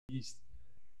East.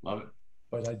 Love it.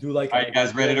 But I do like. All right, you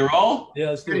guys ready to roll? Yeah,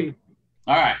 let's do it.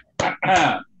 All right.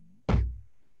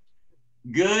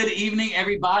 Good evening,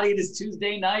 everybody. It is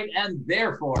Tuesday night, and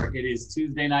therefore it is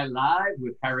Tuesday Night Live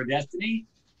with Pyro Destiny.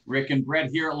 Rick and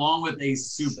Brett here, along with a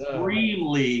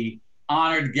supremely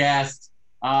honored guest,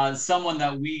 someone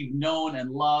that we've known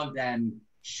and loved and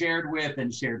shared with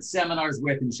and shared seminars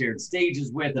with and shared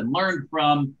stages with and learned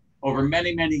from over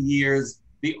many, many years.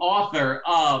 The author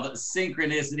of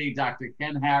Synchronicity, Dr.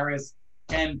 Ken Harris.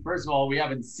 Ken, first of all, we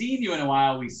haven't seen you in a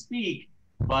while. We speak,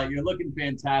 but you're looking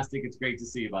fantastic. It's great to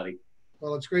see you, buddy.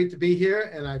 Well, it's great to be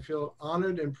here, and I feel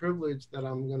honored and privileged that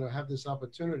I'm going to have this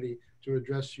opportunity to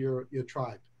address your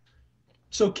tribe.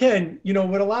 So, Ken, you know,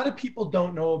 what a lot of people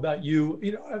don't know about you,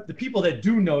 you know, the people that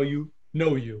do know you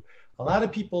know you. A lot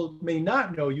of people may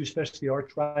not know you, especially our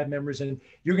tribe members, and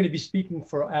you're going to be speaking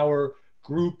for our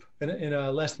group in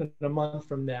less than a month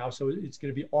from now, so it's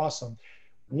going to be awesome.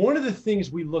 One of the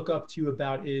things we look up to you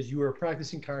about is you were a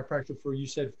practicing chiropractor for, you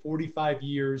said, 45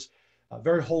 years, a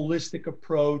very holistic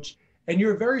approach. And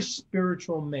you're a very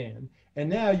spiritual man. And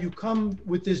now you come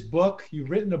with this book. You've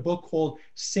written a book called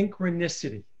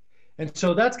Synchronicity. And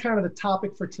so that's kind of the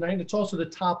topic for tonight. And it's also the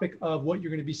topic of what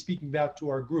you're going to be speaking about to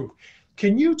our group.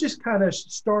 Can you just kind of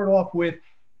start off with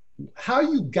how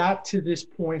you got to this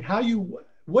point,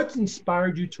 what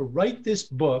inspired you to write this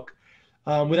book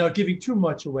without giving too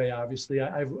much away, obviously.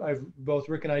 I've both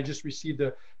Rick and I just received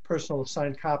a personal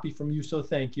signed copy from you, so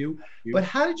thank you. But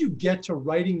how did you get to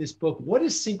writing this book? What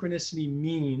does synchronicity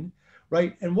mean,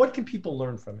 right? And what can people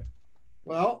learn from it?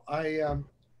 Well,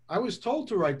 I was told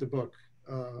to write the book.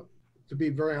 To be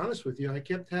very honest with you, I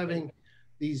kept having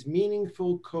these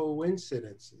meaningful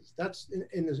coincidences. That's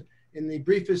in the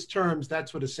briefest terms,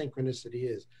 that's what a synchronicity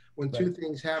is. When two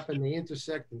things happen, they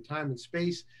intersect in time and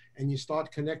space, and you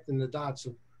start connecting the dots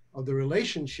of the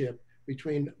relationship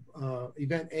between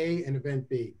event A and event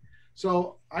B.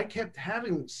 So I kept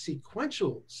having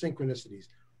sequential synchronicities,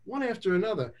 one after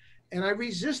another. And I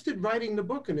resisted writing the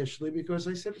book initially because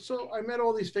I said, so I met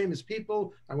all these famous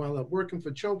people. I wound up working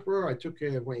for Chopra. I took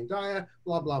care of Wayne Dyer,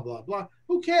 blah, blah, blah, blah.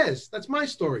 Who cares? That's my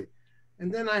story.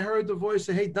 And then I heard the voice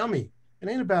say, hey, dummy, it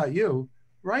ain't about you.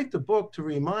 Write the book to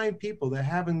remind people they're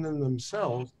having them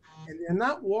themselves, and they're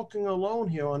not walking alone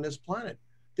here on this planet.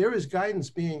 There is guidance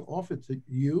being offered to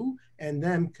you and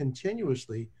them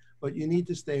continuously, but you need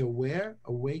to stay aware,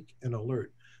 awake, and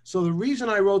alert. So the reason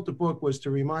I wrote the book was to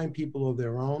remind people of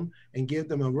their own and give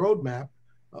them a roadmap.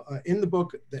 In the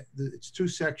book, it's two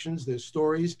sections. There's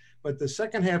stories, but the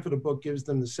second half of the book gives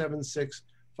them the 7, 6,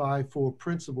 5, 4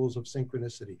 principles of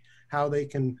synchronicity, how they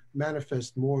can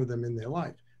manifest more of them in their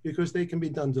life, because they can be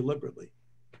done deliberately.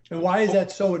 And why is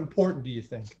that so important, do you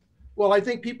think? Well, I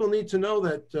think people need to know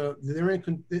that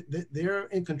they're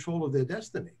in control of their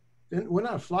destiny. We're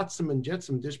not flotsam and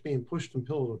jetsam just being pushed from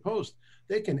pillar to post.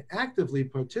 They can actively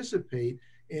participate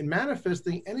in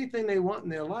manifesting anything they want in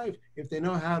their life if they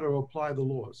know how to apply the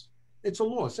laws. It's a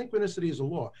law. Synchronicity is a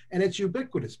law. And it's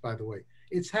ubiquitous, by the way.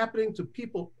 It's happening to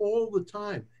people all the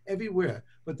time, everywhere,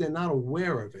 but they're not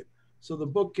aware of it. So the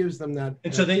book gives them that.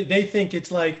 And so they think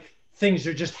it's like things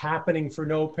are just happening for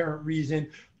no apparent reason,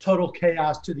 total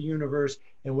chaos to the universe.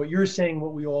 And what you're saying,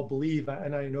 what we all believe,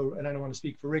 and I know, and I don't want to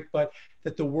speak for Rick, but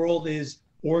that the world is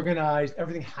organized,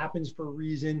 everything happens for a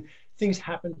reason, things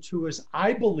happen to us,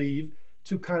 I believe,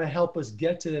 to kind of help us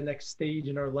get to the next stage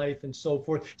in our life and so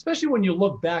forth, especially when you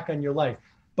look back on your life.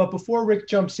 But before Rick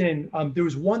jumps in, there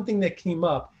was one thing that came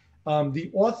up. The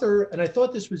author, and I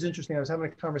thought this was interesting, I was having a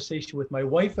conversation with my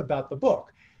wife about the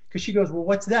book, because she goes, well,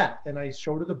 what's that? And I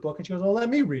showed her the book, and she goes, well, let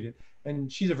me read it.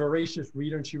 And she's a voracious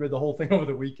reader, and she read the whole thing over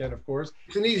the weekend, of course.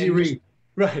 It's an easy read.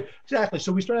 Right, exactly.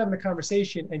 So we started having a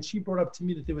conversation, and she brought up to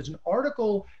me that there was an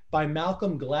article by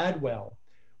Malcolm Gladwell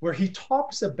where he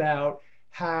talks about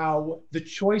how the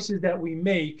choices that we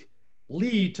make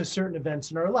lead to certain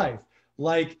events in our life.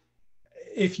 Like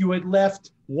if you had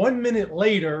left 1 minute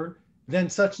later, then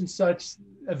such and such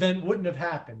event wouldn't have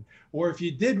happened. Or if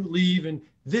you did leave and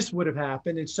this would have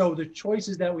happened. And so the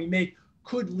choices that we make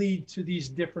could lead to these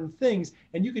different things.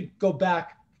 And you could go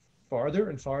back farther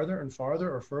and farther and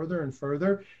farther, or further and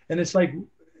further. And it's like,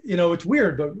 you know, it's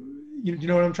weird, but you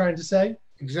know what I'm trying to say?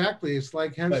 Exactly. It's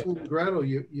like Hansel and Gretel.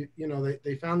 You know,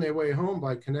 they found their way home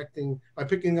by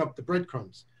picking up the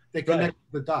breadcrumbs. They connect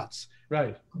the dots.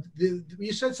 Right.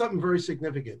 You said something very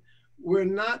significant.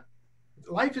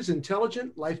 Life is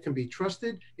intelligent. Life can be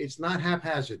trusted. It's not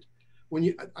haphazard.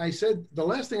 I said, the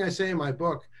last thing I say in my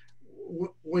book,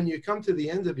 when you come to the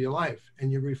end of your life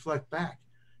and you reflect back,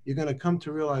 you're going to come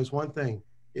to realize one thing: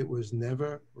 it was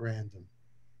never random.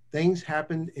 Things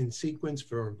happen in sequence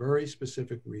for a very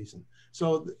specific reason.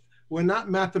 So we're not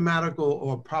mathematical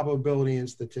or probability and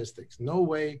statistics. No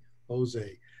way,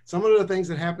 Jose. Some of the things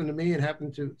that happened to me and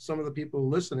happened to some of the people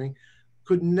listening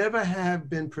could never have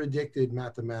been predicted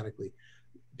mathematically.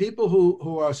 People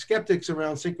who are skeptics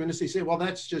around synchronicity say, well,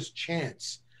 that's just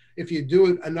chance. If you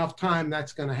do it enough time,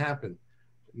 that's going to happen.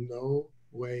 No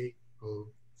way, Jose.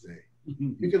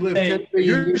 You could live 10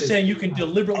 you're years. saying you can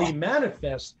deliberately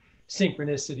manifest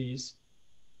synchronicities.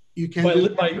 You can.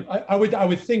 I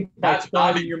would think by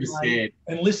starting your mind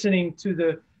and listening to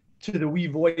the wee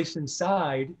voice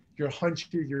inside, your hunches,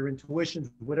 your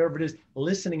intuitions, whatever it is,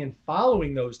 listening and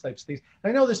following those types of things.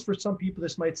 I know this for some people,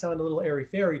 this might sound a little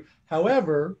airy-fairy.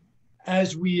 However,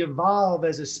 as we evolve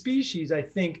as a species, I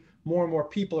think more and more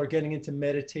people are getting into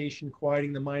meditation,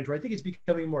 quieting the mind, where I think it's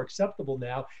becoming more acceptable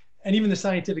now, and even the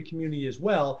scientific community as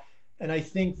well. And I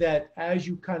think that as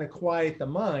you kind of quiet the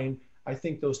mind, I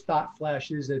think those thought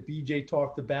flashes that BJ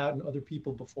talked about and other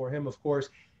people before him, of course,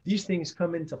 these things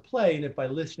come into play. And if by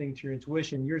listening to your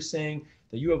intuition, you're saying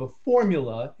that you have a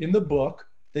formula in the book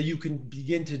that you can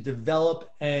begin to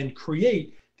develop and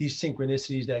create these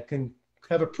synchronicities that can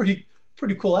have a pretty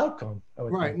cool outcome. I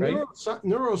would think, right?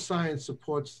 Neuroscience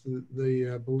supports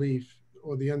the belief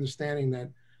or the understanding that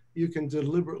you can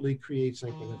deliberately create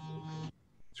synchronicity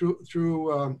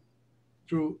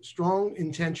through strong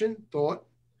intention, thought,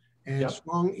 and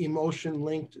strong emotion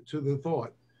linked to the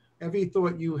thought. Every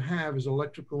thought you have is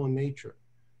electrical in nature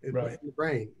in the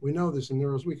brain. We know this in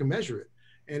neuros, we can measure it.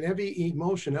 And every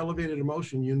emotion, elevated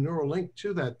emotion, you neuralink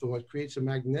to that thought creates a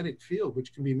magnetic field,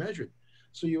 which can be measured.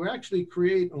 So you actually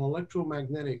create an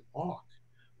electromagnetic arc,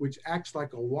 which acts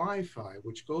like a Wi-Fi,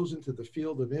 which goes into the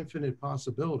field of infinite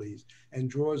possibilities and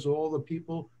draws all the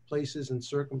people, places, and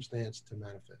circumstance to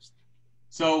manifest.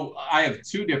 So I have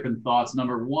two different thoughts.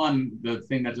 Number one, the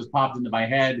thing that just popped into my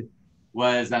head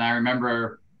was, and I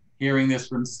remember hearing this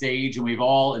from stage, and we've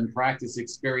all in practice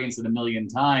experienced it a million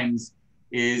times,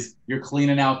 is you're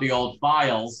cleaning out the old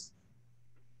files.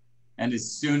 And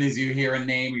as soon as you hear a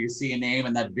name or you see a name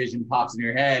and that vision pops in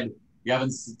your head, you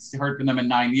haven't heard from them in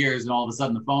 9 years, and all of a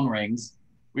sudden the phone rings.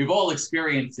 We've all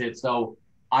experienced it. So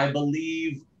I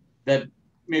believe that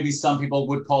maybe some people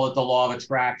would call it the law of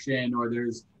attraction, or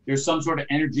there's some sort of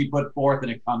energy put forth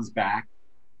and it comes back.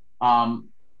 My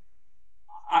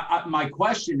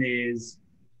question is,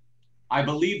 I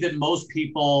believe that most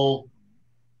people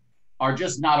are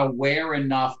just not aware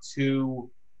enough to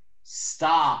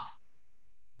stop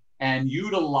and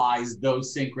utilize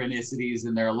those synchronicities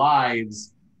in their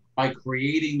lives by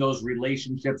creating those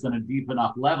relationships on a deep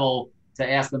enough level to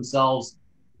ask themselves,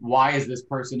 why is this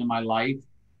person in my life?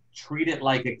 Treat it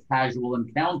like a casual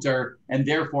encounter and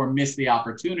therefore miss the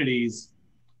opportunities.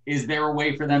 Is there a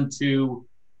way for them to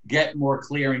get more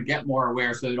clear and get more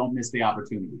aware so they don't miss the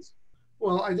opportunities?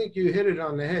 Well, I think you hit it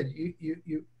on the head.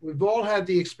 We've all had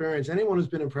the experience. Anyone who's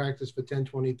been in practice for 10,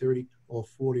 20, 30, or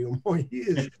 40 or more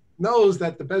years knows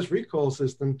that the best recall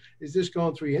system is just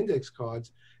going through index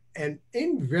cards. And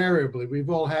invariably,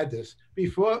 we've all had this.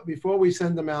 Before we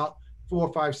send them out,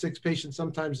 4, 5, 6 patients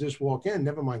sometimes just walk in,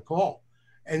 never mind call.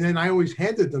 And then I always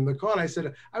handed them the card. I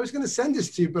said, I was going to send this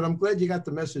to you, but I'm glad you got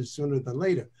the message sooner than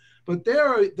later. But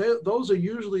those are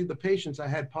usually the patients I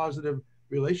had positive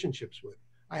relationships with.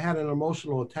 I had an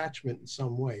emotional attachment in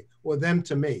some way, or them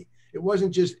to me. It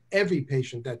wasn't just every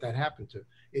patient that happened to.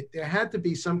 There had to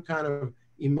be some kind of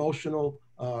emotional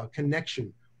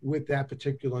connection with that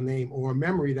particular name, or a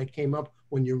memory that came up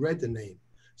when you read the name.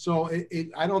 So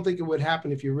I don't think it would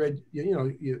happen if you read,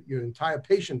 your entire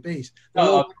patient base. They're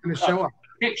all going to show up.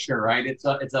 Picture, right? It's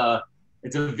a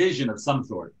vision of some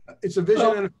sort. It's a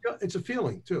vision, and it's a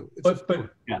feeling too.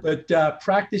 But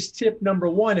practice tip number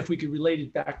one, if we could relate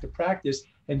it back to practice,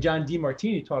 and John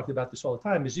DeMartini talked about this all the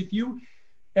time, is if you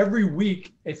every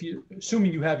week,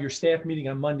 assuming you have your staff meeting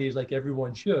on Mondays like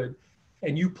everyone should,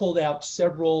 and you pulled out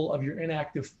several of your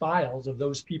inactive files of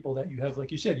those people that you have,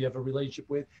 like you said, you have a relationship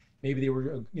with, maybe they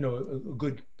were a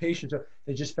good patient,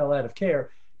 they just fell out of care.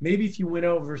 Maybe if you went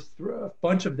over a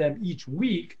bunch of them each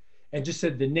week and just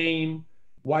said the name,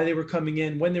 why they were coming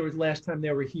in, when they were the last time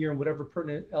they were here, and whatever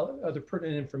other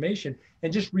pertinent information,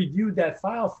 and just reviewed that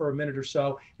file for a minute or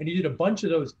so, and you did a bunch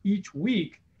of those each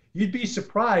week, you'd be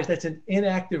surprised. That's an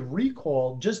inactive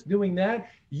recall. Just doing that,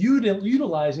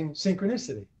 utilizing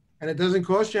synchronicity. And it doesn't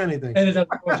cost you anything. And it doesn't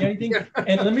cost you anything.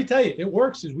 And let me tell you, it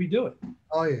works as we do it.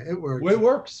 Oh yeah, it works. It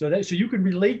works. So you can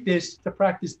relate this to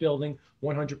practice building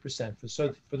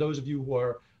 100%. For those of you who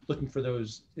are looking for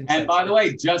those insights. And by the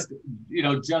way, just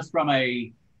from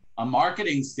a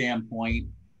marketing standpoint,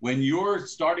 when you're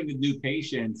starting with new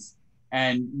patients,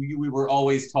 And we were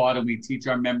always taught, and we teach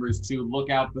our members to look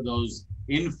out for those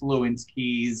influence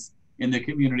keys in the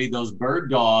community, those bird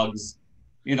dogs.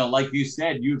 You know, like you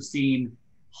said, you've seen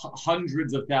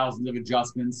hundreds of thousands of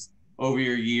adjustments over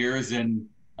your years, and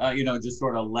you know, just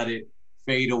sort of let it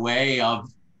fade away.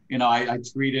 Of, you know, I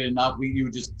treated enough.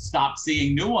 You just stop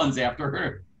seeing new ones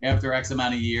after X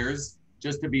amount of years,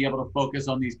 just to be able to focus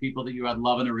on these people that you had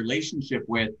love and a relationship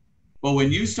with. But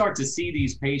when you start to see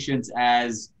these patients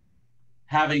as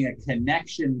having a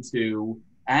connection to,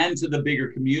 and to the bigger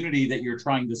community that you're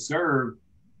trying to serve,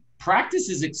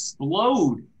 practices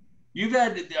explode. You've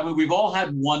had, I mean, we've all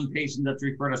had one patient that's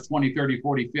referred us 20, 30,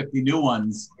 40, 50 new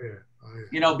ones,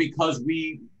 you know, because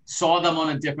we saw them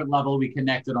on a different level, we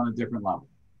connected on a different level.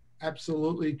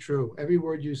 Absolutely true. Every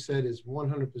word you said is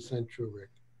 100% true, Rick.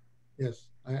 Yes,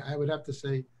 I would have to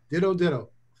say ditto, ditto.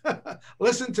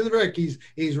 Listen to Rick,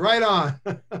 he's right on.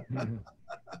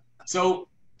 So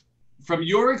from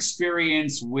your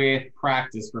experience with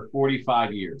practice for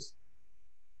 45 years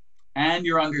and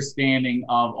your understanding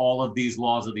of all of these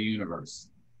laws of the universe,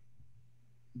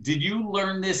 did you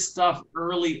learn this stuff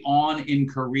early on in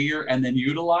career and then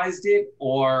utilized it?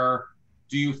 Or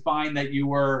do you find that you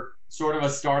were sort of a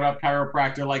startup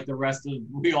chiropractor like the rest of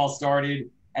we all started,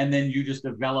 and then you just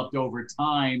developed over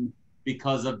time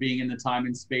because of being in the time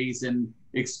and space and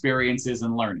experiences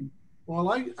and learning? Well,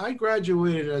 I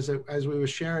graduated, as we were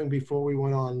sharing before we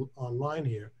went online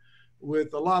here,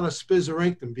 with a lot of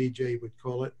spizzerinctum, BJ would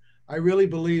call it. I really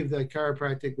believe that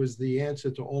chiropractic was the answer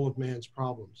to all of man's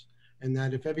problems, and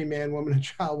that if every man, woman, and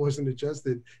child wasn't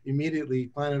adjusted, immediately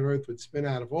planet Earth would spin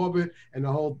out of orbit and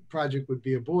the whole project would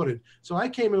be aborted. So I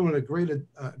came in with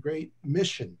a great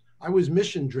mission. I was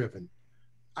mission driven.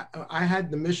 I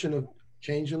had the mission of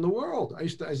changing the world. I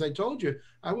used to, as I told you,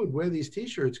 I would wear these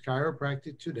t-shirts,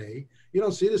 chiropractic today. You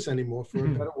don't see this anymore, for a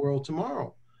better world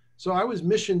tomorrow. So I was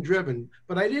mission driven,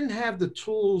 but I didn't have the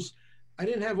tools. I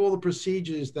didn't have all the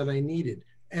procedures that I needed.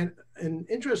 And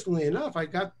interestingly enough, I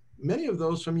got many of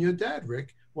those from your dad,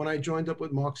 Rick, when I joined up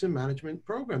with Marks and Management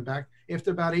program back after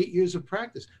about 8 years of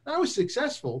practice. Now, I was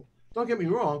successful, don't get me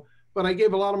wrong, but I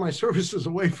gave a lot of my services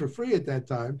away for free at that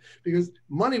time because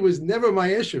money was never my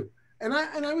issue. And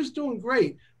I was doing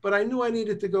great, but I knew I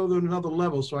needed to go to another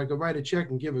level so I could write a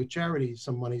check and give a charity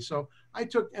some money. So I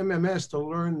took MMS to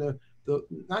learn the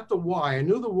not the why. I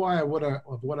knew the why of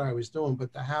what I was doing,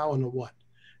 but the how and the what.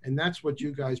 And that's what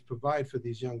you guys provide for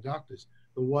these young doctors: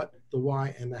 the what, the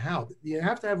why, and the how. You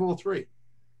have to have all three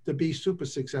to be super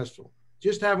successful.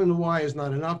 Just having the why is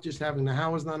not enough. Just having the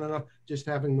how is not enough. Just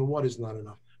having the what is not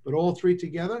enough. But all three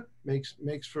together makes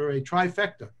for a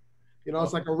trifecta. You know,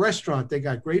 it's like a restaurant. They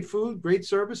got great food, great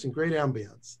service, and great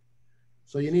ambiance.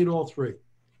 So you need all three.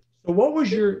 So what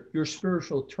was your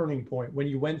spiritual turning point when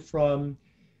you went from,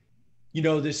 you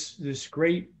know, this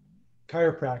great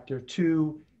chiropractor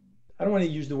to, I don't want to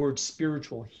use the word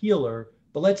spiritual healer,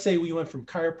 but let's say we went from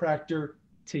chiropractor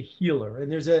to healer,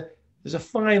 and there's a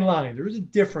fine line. There is a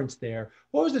difference there.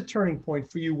 What was the turning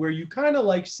point for you where you kind of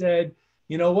like said,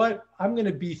 you know what, I'm going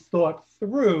to be thought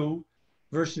through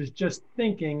versus just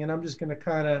thinking, and I'm just going to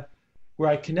kind of, where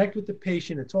I connect with the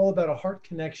patient. It's all about a heart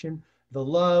connection, the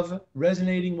love,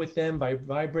 resonating with them by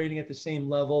vibrating at the same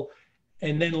level,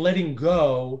 and then letting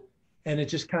go, and it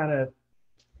just kind of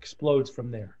explodes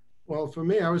from there. Well, for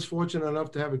me, I was fortunate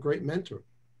enough to have a great mentor.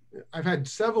 I've had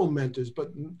several mentors,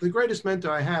 but the greatest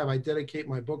mentor I have, I dedicate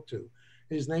my book to.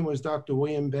 His name was Dr.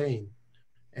 William Bain,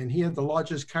 and he had the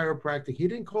largest chiropractic, he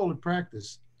didn't call it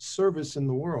practice, service in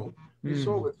the world. We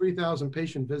saw over 3,000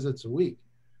 patient visits a week.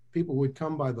 People would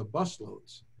come by the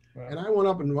busloads. Wow. And I went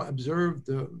up and observed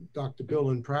Dr. Bill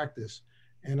in practice,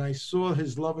 and I saw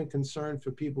his love and concern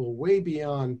for people way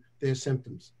beyond their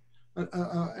symptoms.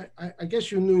 I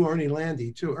guess you knew Ernie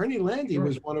Landy too. Ernie Landy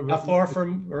was one of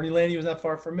Ernie Landy was not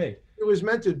far from me. He was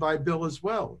mentored by Bill as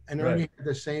well, and Ernie had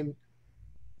the same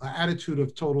attitude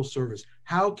of total service.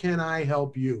 How can I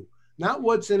help you? Not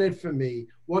what's in it for me.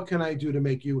 What can I do to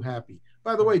make you happy?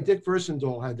 By the way, Dick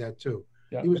Versendahl had that too.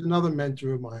 Yeah. He was another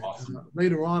mentor of mine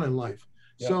later on in life.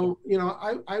 Yeah. So, you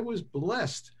know, I was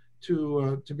blessed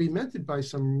to be mentored by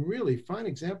some really fine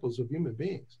examples of human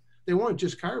beings. They weren't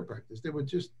just chiropractors. They were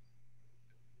just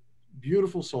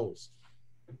beautiful souls.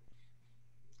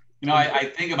 You know, I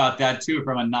think about that too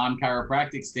from a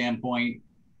non-chiropractic standpoint,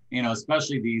 you know,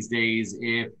 especially these days,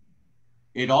 if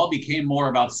it all became more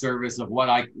about service of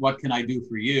what can I do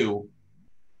for you,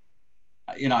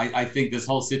 you know, I think this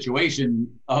whole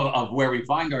situation of where we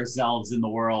find ourselves in the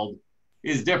world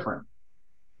is different.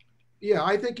 Yeah,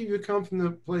 I think if you come from the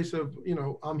place of,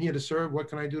 I'm here to serve, what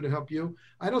can I do to help you?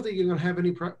 I don't think you're going to have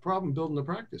any problem building the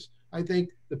practice. I think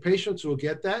the patients will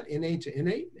get that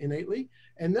innately,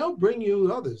 and they'll bring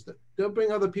you others. They'll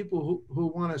bring other people who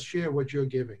want to share what you're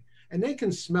giving, and they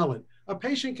can smell it. A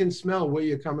patient can smell where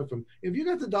you're coming from. If you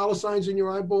got the dollar signs in your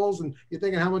eyeballs and you're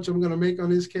thinking how much I'm going to make on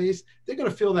this case, they're going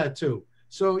to feel that too.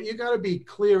 So you got to be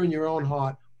clear in your own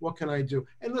heart. What can I do?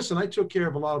 And listen, I took care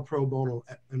of a lot of pro bono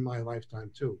in my lifetime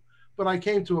too. But I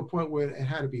came to a point where it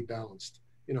had to be balanced.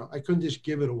 I couldn't just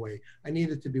give it away. I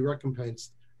needed to be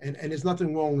recompensed. And there's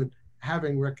nothing wrong with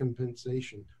having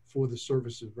recompensation for the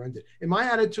services rendered. And my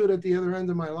attitude at the other end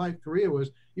of my life career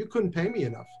was, you couldn't pay me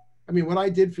enough. I mean, what I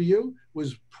did for you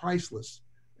was priceless.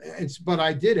 But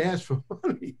I did ask for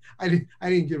money. I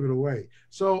didn't give it away.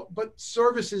 So, but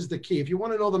service is the key. If you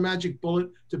want to know the magic bullet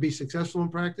to be successful in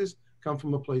practice, come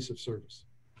from a place of service.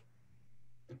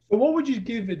 So what would you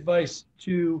give advice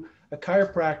to a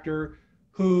chiropractor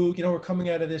who, we're coming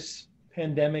out of this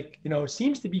pandemic,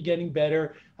 seems to be getting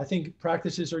better. I think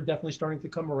practices are definitely starting to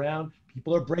come around.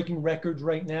 People are breaking records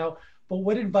right now. But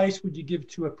what advice would you give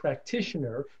to a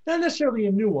practitioner, not necessarily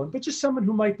a new one, but just someone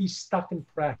who might be stuck in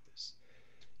practice?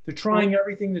 They're trying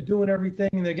everything, they're doing everything,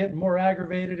 and they're getting more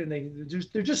aggravated, and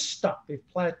they're just stuck. They've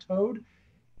plateaued.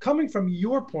 Coming from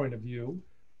your point of view,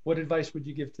 what advice would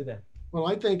you give to them? Well,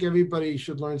 I think everybody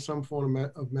should learn some form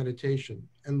of meditation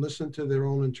and listen to their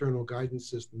own internal guidance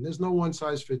system. There's no one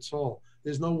size fits all.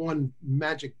 There's no one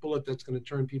magic bullet that's going to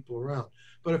turn people around.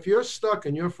 But if you're stuck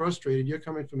and you're frustrated, you're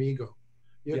coming from ego.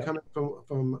 You're coming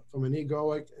from an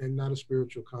egoic and not a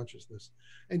spiritual consciousness.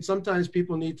 And sometimes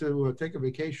people need to take a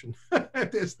vacation.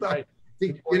 They're stuck. Right.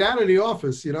 Get out of the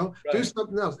office, do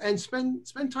something else, and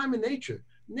spend time in nature.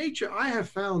 Nature, I have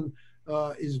found,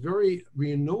 is very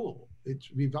renewal. It's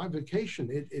revivification.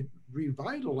 It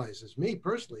revitalizes me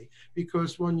personally,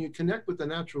 because when you connect with the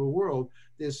natural world,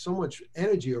 there's so much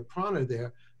energy or prana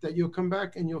there that you'll come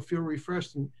back and you'll feel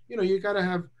refreshed. And you got to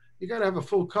have a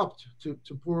full cup to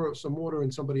pour some water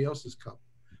in somebody else's cup.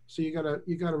 So you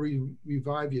gotta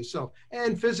revive yourself,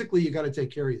 and physically you got to take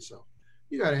care of yourself.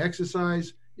 You got to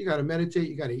exercise. You got to meditate.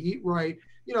 You got to eat right.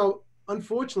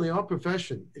 Unfortunately, our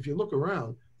profession, if you look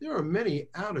around, there are many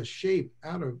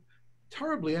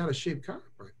terribly out of shape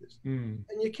chiropractors. And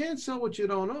you can't sell what you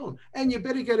don't own. And you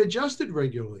better get adjusted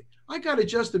regularly. I got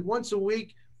adjusted once a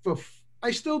week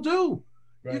I still do.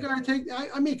 Right. You got to take,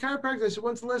 I mean, chiropractors, I said,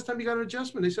 when's the last time you got an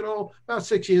adjustment? They said, oh, about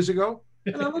 6 years ago.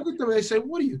 And I look at them and I say,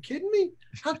 what, are you kidding me?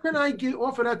 How can I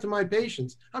offer that to my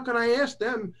patients? How can I ask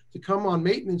them to come on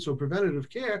maintenance or preventative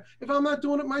care if I'm not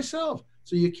doing it myself?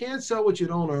 So you can't sell what you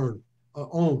don't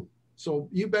own. So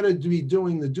you better be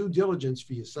doing the due diligence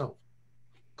for yourself.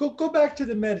 Go back to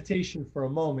the meditation for a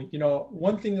moment.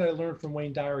 One thing that I learned from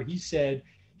Wayne Dyer, he said,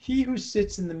 he who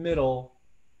sits in the middle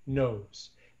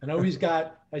knows. And always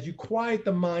as you quiet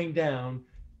the mind down,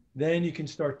 then you can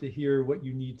start to hear what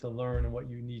you need to learn and what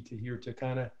you need to hear to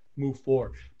kind of move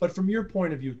forward. But from your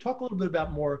point of view, talk a little bit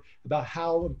more about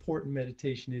how important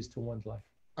meditation is to one's life.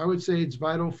 I would say it's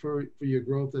vital for your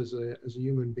growth as a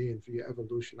human being, for your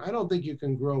evolution. I don't think you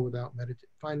can grow without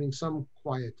finding some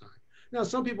quiet time. Now,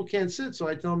 some people can't sit, so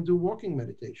I tell them do walking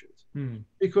meditations,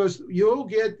 because you'll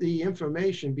get the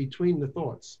information between the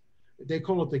thoughts. They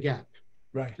call it the gap.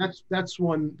 Right. That's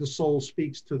when the soul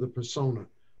speaks to the persona.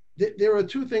 There are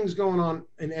two things going on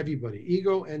in everybody,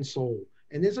 ego and soul.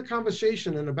 And there's a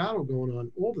conversation and a battle going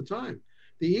on all the time.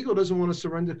 The ego doesn't want to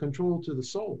surrender control to the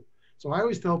soul. So I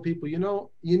always tell people, you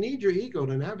need your ego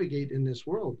to navigate in this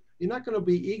world. You're not going to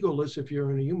be egoless if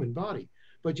you're in a human body.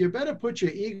 But you better put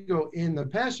your ego in the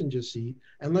passenger seat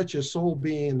and let your soul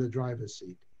be in the driver's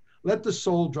seat. Let the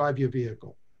soul drive your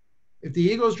vehicle. If the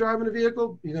ego's driving the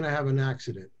vehicle, you're going to have an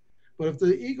accident. But if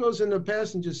the ego's in the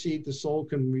passenger seat, the soul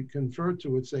can convert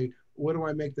to it, say, where do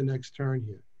I make the next turn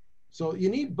here? So you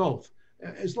need both.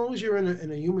 As long as you're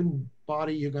in a human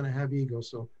body, you're going to have ego.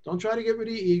 So don't try to get rid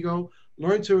of your ego.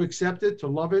 Learn to accept it, to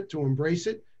love it, to embrace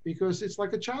it, because it's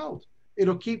like a child.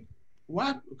 It'll keep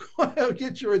it'll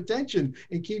get your attention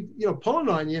and keep pulling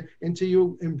on you until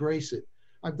you embrace it.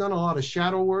 I've done a lot of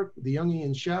shadow work, the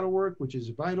Jungian shadow work, which is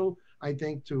vital, I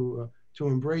think, to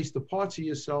embrace the parts of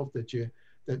yourself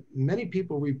that many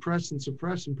people repress and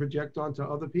suppress and project onto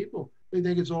other people. They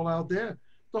think it's all out there.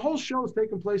 The whole show is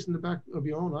taking place in the back of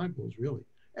your own eyeballs, really.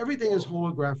 Everything is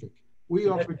holographic.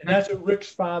 And that's what Rick's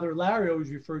father, Larry,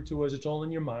 always referred to as it's all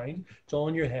in your mind, it's all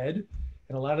in your head.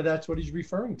 And a lot of that's what he's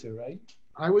referring to, right?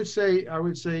 I would say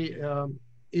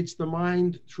it's the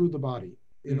mind through the body.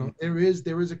 There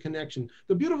is a connection.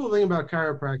 The beautiful thing about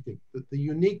chiropractic, the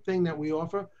unique thing that we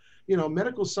offer,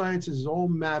 medical science is all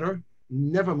matter,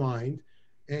 never mind.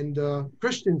 And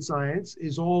Christian Science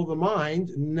is all the mind,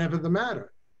 never the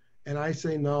matter. And I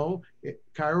say, no,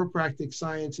 chiropractic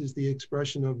science is the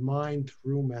expression of mind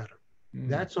through matter.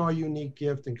 That's our unique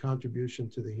gift and contribution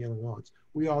to the healing arts.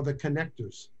 We are the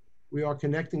connectors. We are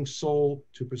connecting soul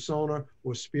to persona,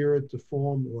 or spirit to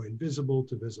form, or invisible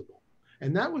to visible.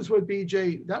 And that was what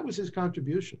BJ, that was his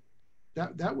contribution.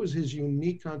 That was his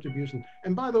unique contribution.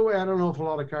 And by the way, I don't know if a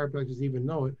lot of chiropractors even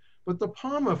know it, but the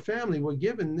Palmer family were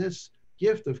given this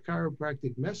gift of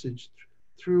chiropractic message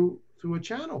through a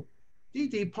channel.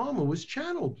 D.D. Palmer was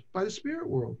channeled by the spirit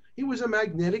world. He was a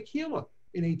magnetic healer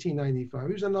in 1895.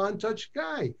 He was a non-touch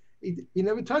guy. He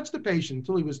never touched the patient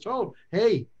until he was told,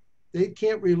 hey, they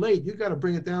can't relate. You got to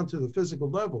bring it down to the physical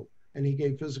level. And he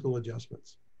gave physical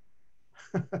adjustments.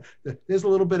 There's a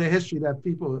little bit of history that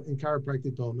people in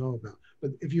chiropractic don't know about.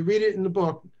 But if you read it in the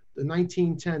book, the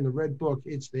 1910, the red book,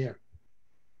 it's there.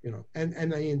 You know,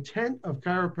 and the intent of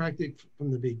chiropractic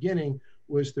from the beginning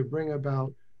was to bring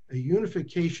about a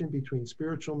unification between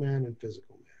spiritual man and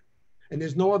physical man. And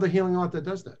there's no other healing art that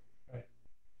does that. Right.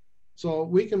 So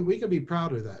we can be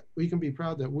proud of that. We can be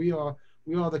proud that we are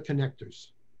the connectors.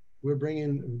 We're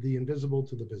bringing the invisible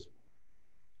to the visible.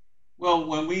 Well,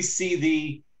 when we see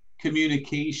the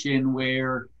communication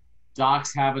where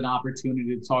docs have an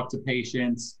opportunity to talk to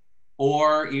patients,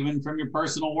 or even from your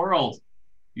personal world,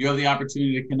 you have the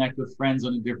opportunity to connect with friends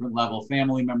on a different level,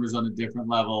 family members on a different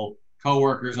level,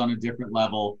 coworkers on a different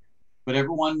level. But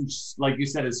everyone, like you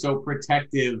said, is so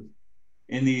protective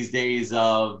in these days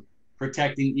of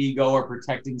protecting ego or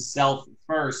protecting self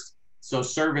first. So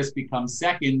service becomes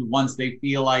second once they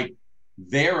feel like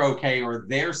they're okay or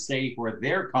they're safe or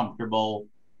they're comfortable.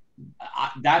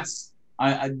 That's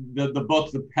the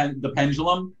book, the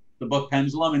Pendulum, the book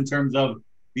Pendulum, in terms of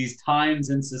these times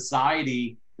in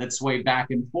society that sway back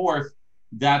and forth.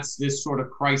 That's this sort of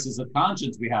crisis of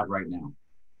conscience we have right now.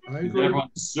 I agree.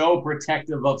 Everyone's so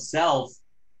protective of self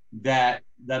that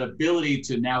that ability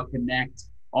to now connect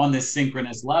on this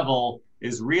synchronous level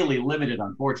is really limited,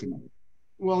 unfortunately.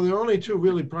 Well, there are only two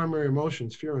really primary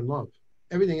emotions, fear and love.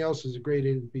 Everything else is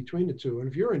graded between the two. And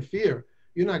if you're in fear,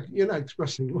 you're not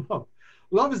expressing love.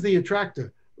 Love is the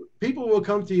attractor. People will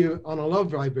come to you on a love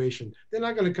vibration. They're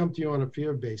not going to come to you on a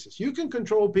fear basis. You can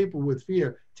control people with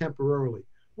fear temporarily,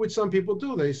 which some people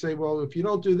do. They say, well, if you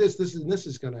don't do this, this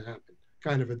is going to happen,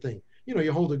 kind of a thing. You know,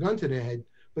 you hold a gun to their head.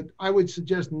 But I would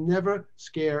suggest never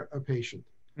scare a patient.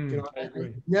 You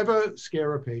know, never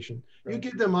scare a patient. Right. You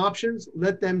give them options,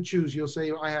 let them choose. You'll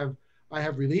say, I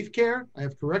have relief care, I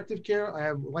have corrective care, I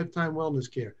have lifetime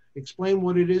wellness care. Explain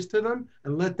what it is to them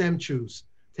and let them choose.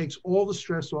 Takes all the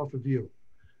stress off of you.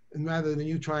 And rather than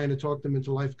you trying to talk them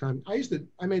into lifetime, I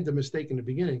made the mistake in the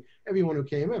beginning. Everyone who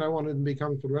came in, I wanted them to be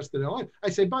coming for the rest of their life. I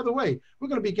say, by the way, we're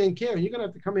going to be getting care. You're going to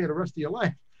have to come here the rest of your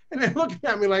life. And they're looking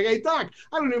at me like, hey, doc,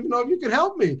 I don't even know if you can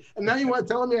help me. And now you want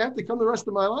to tell me I have to come the rest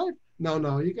of my life?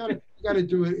 No, you gotta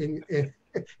do it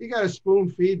you gotta spoon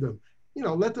feed them. You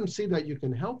know, let them see that you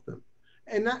can help them.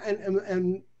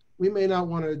 And we may not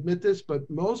want to admit this, but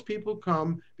most people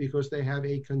come because they have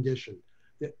a condition.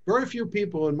 Very few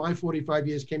people in my 45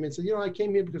 years came in and said, you know, I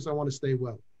came here because I want to stay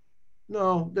well.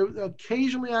 No,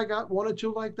 occasionally I got one or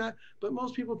two like that, but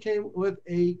most people came with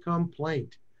a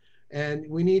complaint. And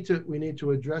we need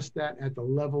to address that at the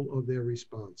level of their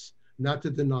response, not to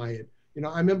deny it. You know,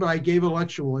 I remember I gave a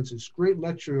lecture once, this great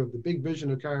lecture of the big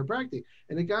vision of chiropractic,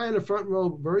 and the guy in the front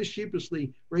row very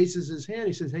sheepishly raises his hand.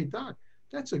 He says, hey, doc,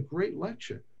 that's a great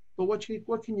lecture, but what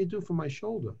can you do for my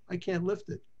shoulder? I can't lift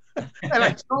it. And I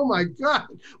said, oh my God.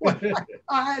 Well,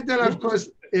 then of course,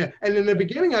 yeah. And in the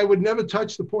beginning, I would never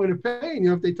touch the point of pain. You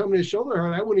know, if they told me the shoulder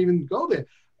hurt, I wouldn't even go there.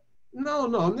 No,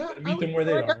 meet them where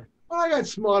they are. Well, I got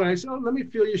smart. I said, oh, let me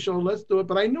feel your shoulder. Let's do it.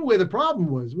 But I knew where the problem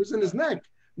was. It was in his neck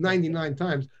 99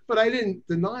 times. But I didn't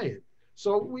deny it.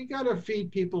 So we got to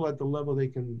feed people at the level they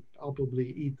can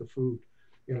palpably eat the food,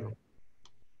 you know.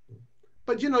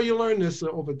 But, you know, you learn this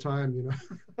over time, you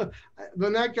know.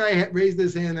 When that guy raised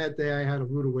his hand that day, I had a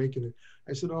rude awakening.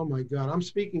 I said, oh, my God, I'm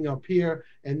speaking up here,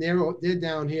 and they're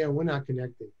down here, and we're not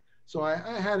connecting. So I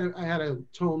had to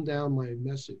tone down my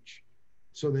message,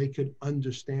 so they could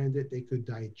understand it, they could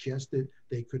digest it,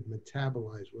 they could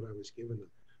metabolize what I was giving them.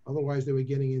 Otherwise, they were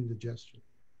getting indigestion.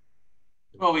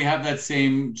 Well, we have that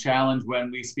same challenge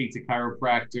when we speak to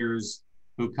chiropractors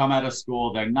who come out of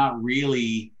school. They're not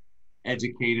really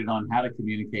educated on how to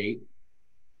communicate.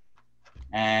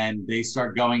 And they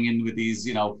start going in with these,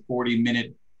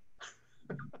 40-minute,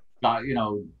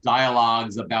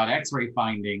 dialogues about x-ray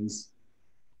findings.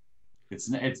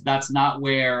 That's not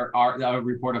where our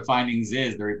report of findings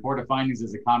is. The report of findings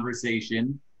is a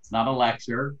conversation. It's not a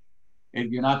lecture.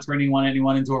 If you're not turning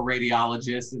anyone into a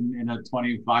radiologist in a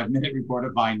 25-minute report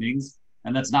of findings,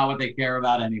 and that's not what they care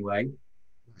about anyway.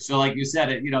 So like you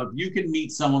said, if you can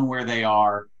meet someone where they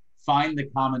are, find the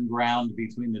common ground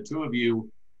between the two of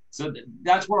you. So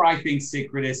that's where I think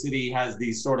synchronicity has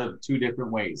these sort of two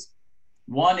different ways.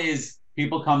 One is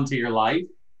people come to your life,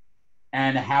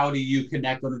 and how do you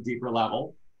connect on a deeper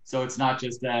level? So it's not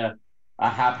just a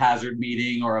haphazard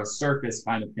meeting or a surface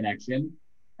kind of connection.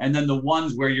 And then the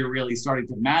ones where you're really starting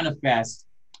to manifest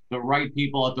the right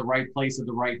people at the right place at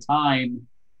the right time,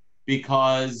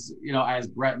 because, as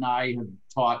Brett and I have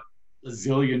taught a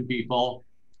zillion people,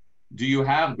 do you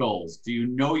have goals? Do you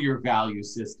know your value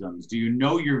systems? Do you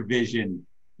know your vision?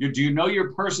 Do you know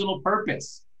your personal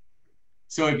purpose?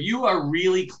 So if you are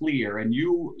really clear, and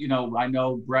I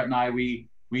know Brett and I, we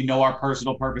know our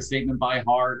personal purpose statement by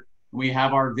heart. We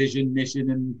have our vision, mission,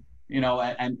 and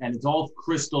it's all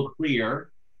crystal clear.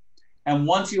 And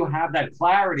once you have that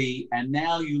clarity, and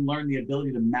now you learn the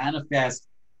ability to manifest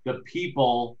the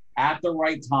people at the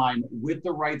right time with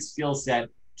the right skill set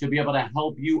to be able to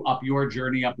help you up your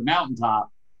journey up the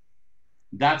mountaintop,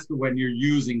 that's when you're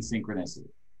using synchronicity.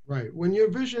 Right. When your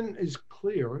vision is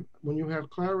clear, when you have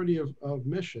clarity of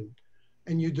mission,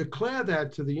 and you declare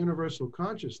that to the universal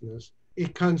consciousness,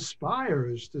 it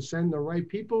conspires to send the right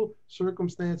people,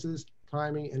 circumstances,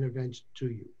 timing, and events to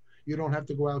you. You don't have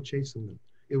to go out chasing them.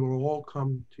 It will all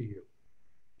come to you.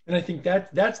 And I think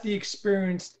that's the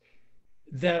experience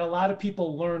that a lot of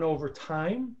people learn over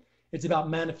time. It's about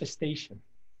manifestation.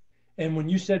 And when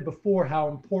you said before how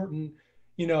important,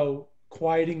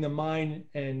 quieting the mind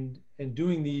and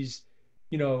doing these,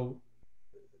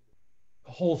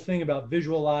 whole thing about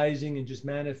visualizing and just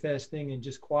manifesting and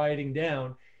just quieting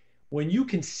down, when you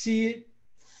can see it,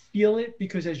 feel it,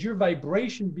 because as your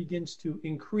vibration begins to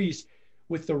increase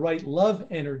with the right love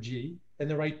energy and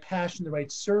the right passion, the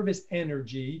right service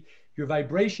energy, your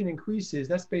vibration increases.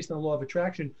 That's based on the law of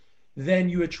attraction. Then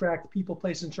you attract people,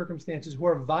 places, and circumstances who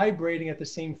are vibrating at the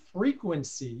same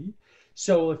frequency.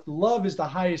 So if love is the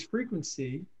highest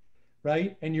frequency,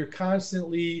 right, and you're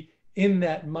constantly in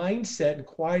that mindset and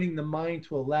quieting the mind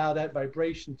to allow that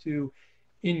vibration to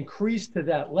increase to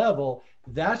that level,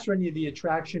 that's when the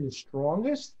attraction is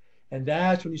strongest. And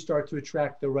that's when you start to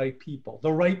attract the right people,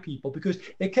 because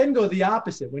it can go the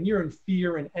opposite. When you're in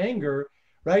fear and anger,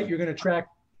 right, you're going to attract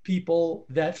people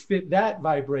that fit that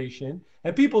vibration,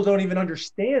 and people don't even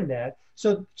understand that.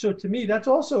 So to me, that's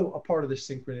also a part of the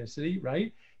synchronicity,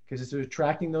 right? Because it's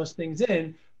attracting those things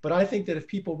in. But I think that if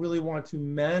people really want to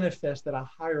manifest at a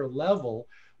higher level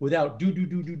without do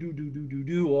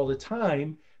all the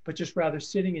time, but just rather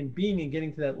sitting and being and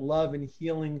getting to that love and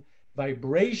healing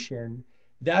vibration,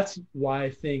 that's why I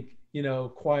think,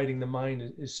 quieting the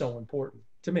mind is so important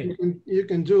to me. You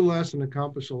can do less and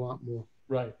accomplish a lot more.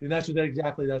 Right. And that's what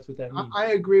that means. I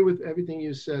agree with everything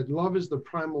you said. Love is the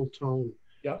primal tone.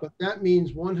 Yep. But that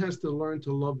means one has to learn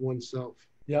to love oneself.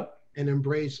 Yep. And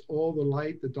embrace all the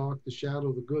light, the dark, the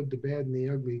shadow, the good, the bad, and the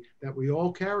ugly that we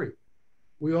all carry.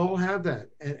 We all have that.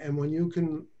 And when you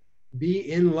can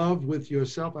be in love with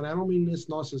yourself, and I don't mean this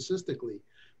narcissistically,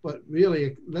 but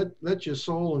really let your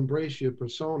soul embrace your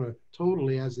persona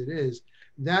totally as it is,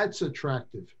 that's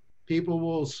attractive. People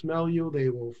will smell you, they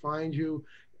will find you.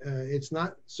 It's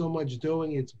not so much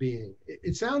doing, it's being.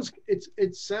 It sounds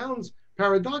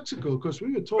paradoxical, because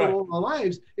we were taught all our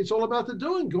lives it's all about the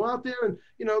doing. Go out there and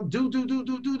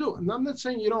do. And I'm not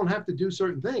saying you don't have to do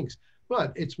certain things,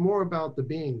 but it's more about the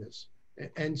beingness.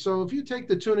 And so if you take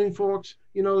the tuning forks,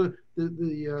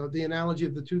 the analogy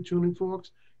of the two tuning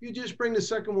forks, you just bring the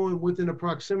second one within a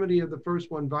proximity of the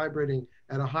first one, vibrating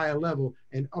at a higher level,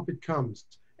 and up it comes.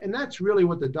 And that's really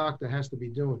what the doctor has to be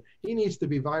doing. He needs to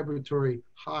be vibratory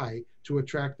high to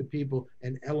attract the people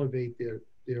and elevate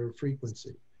their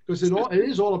frequency. Because it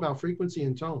is all about frequency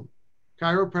and tone.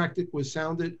 Chiropractic was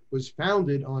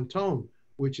founded on tone,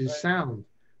 which is sound.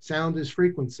 Sound is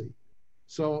frequency.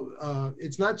 So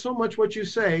it's not so much what you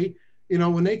say.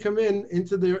 When they come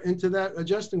into that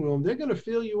adjusting room, they're going to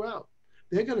feel you out.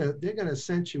 They're gonna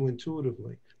sense you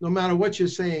intuitively. No matter what you're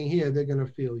saying here, they're going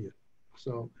to feel you.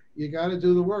 So you got to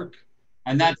do the work.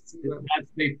 And that's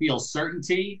they feel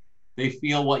certainty. They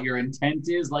feel what your intent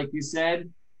is, like you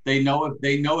said. They know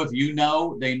if you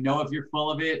know, they know if you're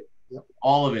full of it,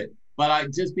 all of it.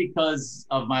 But just because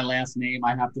of my last name,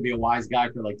 I have to be a wise guy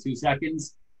for like 2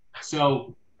 seconds.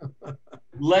 So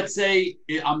let's say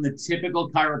I'm the typical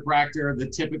chiropractor, the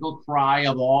typical cry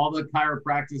of all the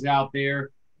chiropractors out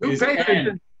there is,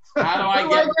 Ken, how do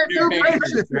I get new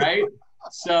patients, right?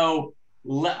 So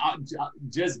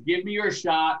just give me your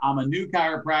shot. I'm a new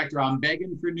chiropractor. I'm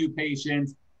begging for new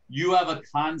patients. you have a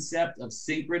concept of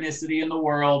synchronicity in the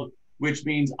world, which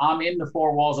means I'm in the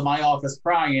four walls of my office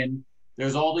crying.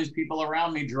 There's all these people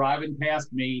around me driving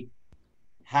past me.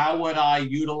 How would I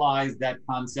utilize that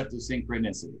concept of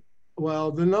synchronicity?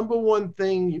 Well, the number one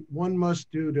thing one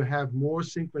must do to have more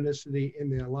synchronicity in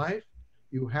their life,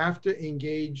 you have to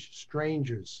engage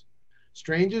strangers.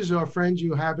 Strangers are friends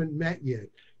you haven't met yet.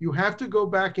 You have to go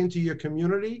back into your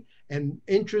community and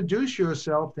introduce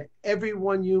yourself to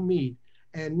everyone you meet.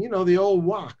 And, you know, the old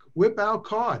walk, whip out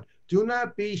card. Do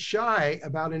not be shy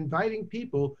about inviting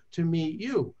people to meet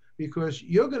you, because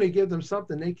you're going to give them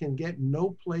something they can get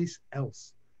no place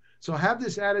else. So have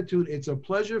this attitude. It's a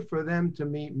pleasure for them to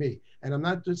meet me. And I'm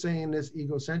not just saying this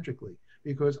egocentrically,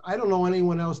 because I don't know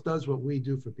anyone else does what we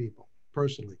do for people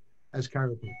personally as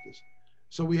chiropractors.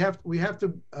 So we have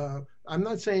to, I'm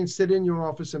not saying sit in your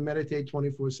office and meditate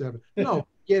 24/7. No,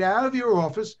 get out of your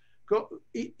office, go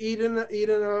eat in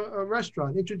a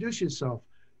restaurant, introduce yourself,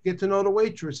 get to know the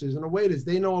waitresses and the waiters.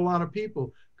 They know a lot of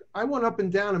people. I went up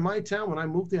and down in my town when I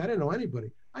moved there. I didn't know anybody.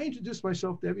 I introduced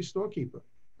myself to every storekeeper.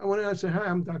 I went in and I said, hi,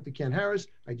 I'm Dr. Ken Harris.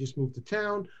 I just moved to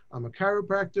town. I'm a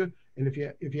chiropractor. And if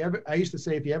you ever, I used to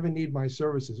say, if you ever need my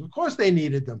services, of course they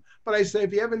needed them. But I say,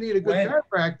 if you ever need a good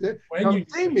chiropractor, come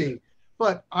see me.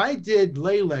 But I did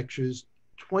lay lectures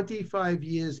 25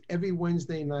 years every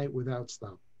Wednesday night without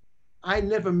stop. I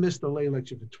never missed a lay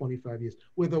lecture for 25 years,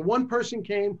 whether one person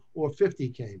came or 50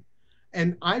 came.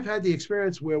 And I've had the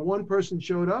experience where one person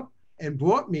showed up and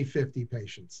brought me 50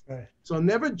 patients. Right. So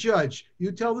never judge.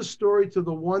 You tell the story to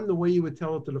the one the way you would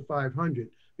tell it to the 500,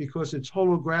 because it's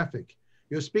holographic.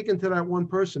 You're speaking to that one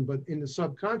person, but in the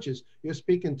subconscious, you're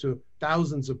speaking to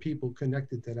thousands of people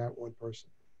connected to that one person.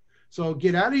 So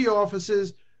get out of your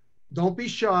offices. Don't be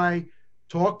shy.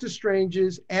 Talk to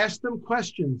strangers. Ask them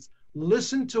questions.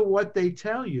 Listen to what they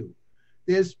tell you.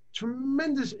 There's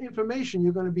tremendous information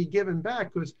you're going to be given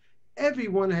back, because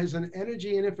everyone has an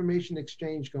energy and information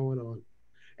exchange going on.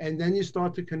 And then you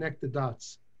start to connect the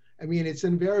dots. I mean, it's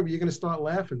invariable. You're going to start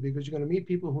laughing because you're going to meet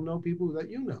people who know people that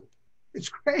you know. It's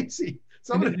crazy.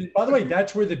 By the way,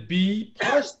 that's where the be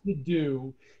plus the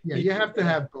do. Yeah, you have to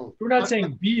have both. We're not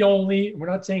saying be only. We're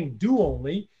not saying do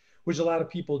only, which a lot of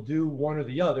people do one or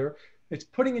the other. It's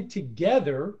putting it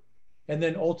together and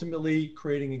then ultimately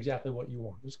creating exactly what you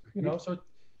want. You know, so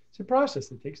it's a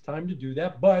process. It takes time to do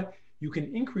that, but you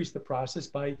can increase the process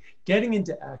by getting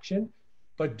into action,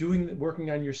 but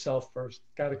working on yourself first.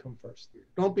 Got to come first.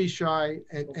 Don't be shy,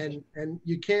 and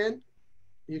you can't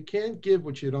give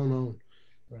what you don't own.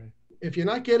 Right. If you're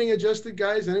not getting adjusted,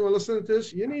 guys, anyone listening to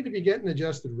this, you need to be getting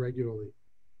adjusted regularly.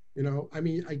 You know, I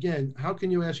mean, again, how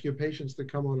can you ask your patients to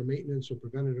come on a maintenance or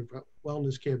preventative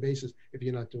wellness care basis if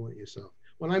you're not doing it yourself?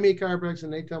 When I meet chiropractors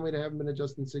and they tell me they haven't been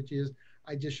adjusted in 6 years,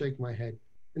 I just shake my head.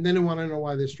 And then they want to know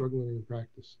why they're struggling in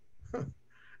practice.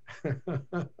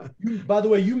 By the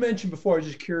way, you mentioned before, I was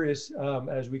just curious,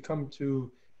 as we come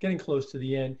to getting close to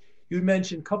the end, you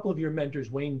mentioned a couple of your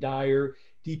mentors, Wayne Dyer,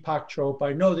 Deepak Chopra.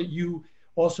 I know that you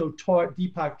also taught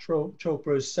Deepak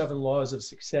Chopra's 7 Laws of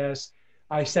Success.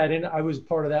 I was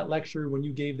part of that lecture when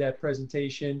you gave that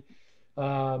presentation.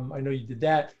 I know you did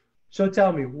that. So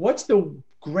tell me, what's the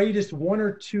greatest 1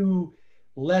 or 2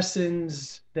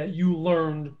 lessons that you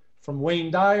learned from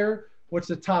Wayne Dyer? What's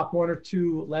the top 1 or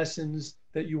 2 lessons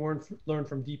that you learned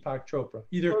from Deepak Chopra,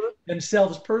 either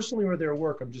themselves personally or their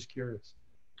work? I'm just curious.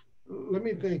 Let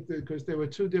me think, because there were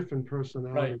 2 different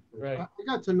personalities. Right. I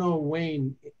got to know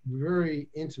Wayne very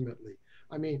intimately.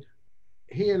 I mean,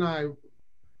 he and I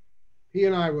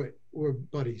were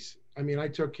buddies. I mean, I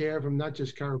took care of him, not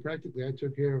just chiropractically, I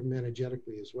took care of him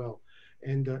energetically as well.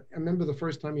 And I remember the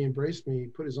first time he embraced me, he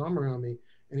put his arm around me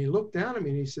and he looked down at me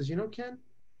and he says, you know, Ken,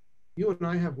 you and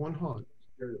I have one heart.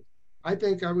 I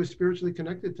think I was spiritually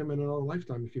connected to him in another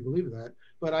lifetime, if you believe that.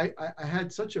 But I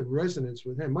had such a resonance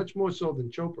with him, much more so than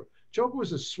Chopra. Chopra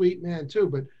was a sweet man too,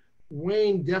 but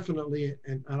Wayne definitely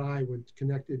and I were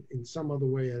connected in some other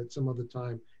way at some other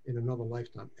time in another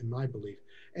lifetime, in my belief.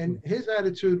 And his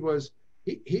attitude was,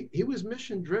 he was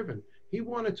mission driven. He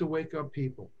wanted to wake up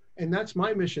people. And that's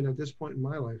my mission at this point in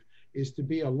my life, is to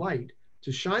be a light,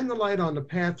 to shine the light on the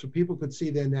path so people could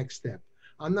see their next step.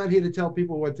 I'm not here to tell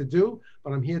people what to do,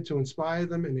 but I'm here to inspire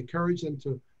them and encourage them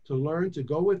to learn, to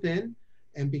go within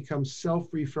and become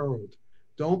self-referred.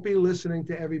 Don't be listening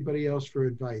to everybody else for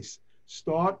advice.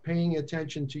 Start paying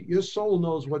attention to your soul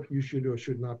knows what you should or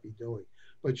should not be doing.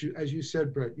 But you, as you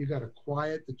said, Brett, you got to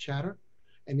quiet the chatter.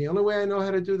 And the only way I know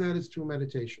how to do that is through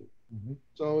meditation. Mm-hmm.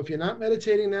 So if you're not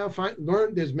meditating now,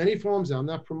 learn. There's many forms now. I'm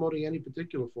not promoting any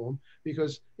particular form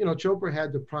because, you know, Chopra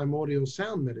had the primordial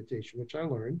sound meditation, which I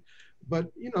learned.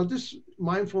 But, you know, this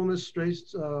mindfulness,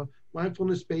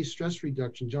 mindfulness-based stress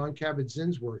reduction, John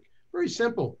Kabat-Zinn's work. Very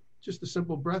simple, just a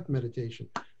simple breath meditation.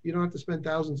 You don't have to spend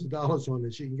thousands of dollars on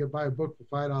this. You can buy a book for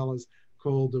 $5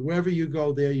 called Wherever You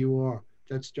Go, There You Are.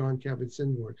 That's John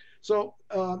Kabat-Zinn's work. So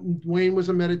Wayne was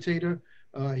a meditator.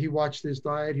 He watched his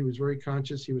diet. He was very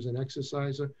conscious. He was an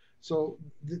exerciser. So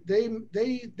they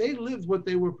lived what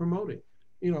they were promoting.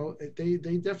 You know, they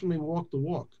definitely walked the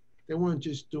walk. They weren't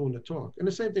just doing the talk. And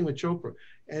the same thing with Chopra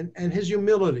and his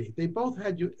humility. They both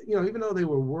had, you know, even though they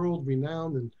were world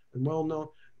renowned and well known.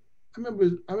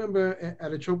 I remember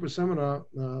at a Chopra seminar,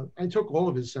 I took all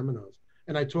of his seminars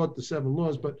and I taught the 7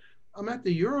 laws, but I'm at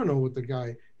the urinal with the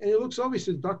guy and he looks over, he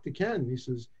says, Dr. Ken, he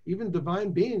says, even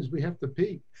divine beings, we have to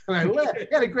pee. And I laughed. He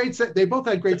had a great sense. They both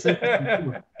had great sense of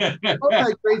humor. They both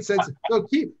had great sense. So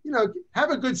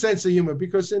have a good sense of humor,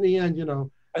 because in the end, you know.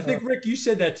 I think, Rick, you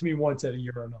said that to me once at a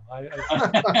urinal.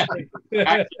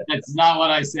 That's not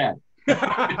what I said.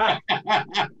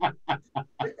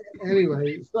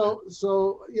 Anyway, so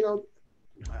you know,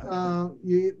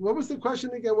 what was the question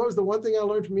again? What was the one thing I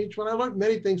learned from each one? I learned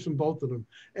many things from both of them,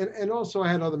 and also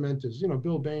I had other mentors. You know,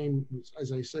 Bill Bain was,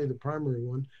 as I say, the primary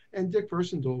one, and Dick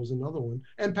Versendahl was another one,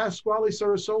 and Pasquale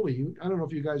Sarasoli. I don't know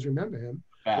if you guys remember him.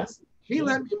 Yes. He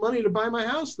lent me money to buy my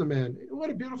house. The man, what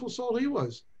a beautiful soul he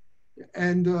was.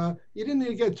 And you didn't need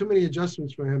to get too many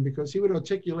adjustments for him, because he would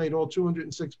articulate all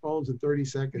 206 bones in 30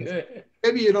 seconds.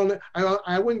 Maybe you don't.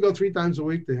 I wouldn't go 3 times a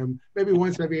week to him. Maybe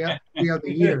once every other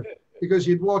year, because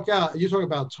you'd walk out. You talk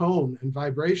about tone and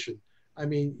vibration. I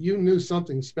mean, you knew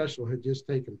something special had just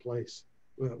taken place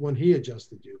when he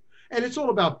adjusted you. And it's all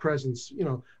about presence. You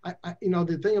know,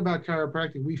 the thing about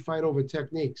chiropractic, we fight over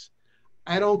techniques.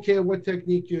 I don't care what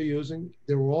technique you're using.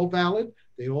 They're all valid.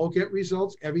 They all get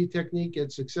results. Every technique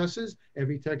gets successes.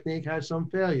 Every technique has some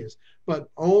failures. But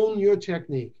own your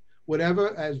technique.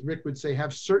 Whatever, as Rick would say,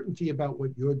 have certainty about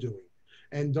what you're doing.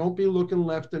 And don't be looking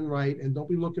left and right, and don't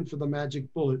be looking for the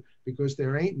magic bullet, because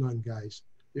there ain't none, guys.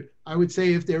 I would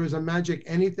say if there is a magic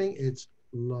anything, it's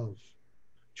love.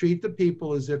 Treat the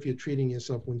people as if you're treating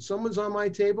yourself. When someone's on my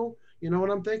table, you know what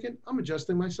I'm thinking? I'm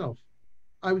adjusting myself.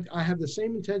 I have the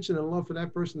same intention and love for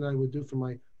that person that I would do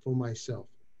for myself,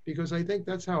 because I think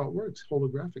that's how it works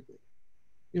holographically.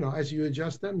 You know, as you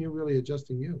adjust them, you're really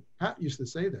adjusting you. Pat used to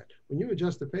say that. When you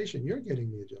adjust the patient, you're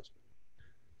getting the adjustment.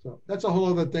 So that's a whole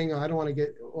other thing. I don't want to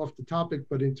get off the topic,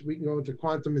 but we can go into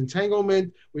quantum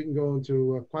entanglement. We can go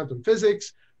into quantum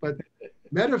physics, but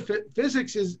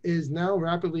metaphysics is now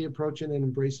rapidly approaching and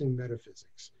embracing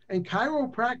metaphysics. And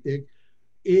chiropractic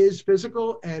is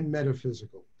physical and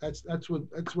metaphysical. That's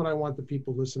what I want the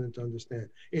people listening to understand.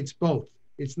 It's both.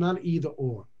 It's not either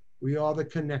or. We are the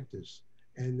connectors,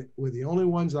 and we're the only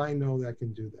ones I know that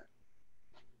can do that.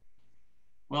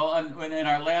 Well, and in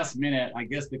our last minute, I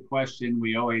guess the question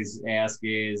we always ask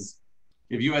is,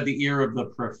 if you had the ear of the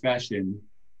profession,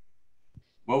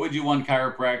 what would you want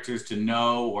chiropractors to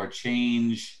know or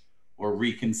change or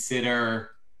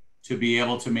reconsider to be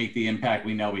able to make the impact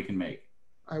we know we can make?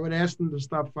 I would ask them to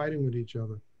stop fighting with each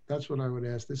other. That's what I would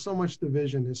ask. There's so much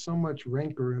division. There's so much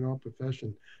rancor in our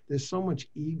profession. There's so much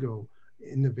ego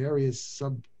in the various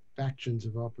sub-factions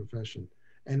of our profession.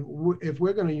 And if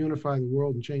we're going to unify the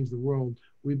world and change the world,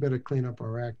 we better clean up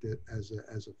our act as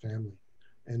a family.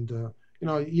 And, you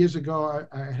know, years ago,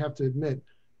 I have to admit,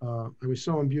 I was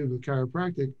so imbued with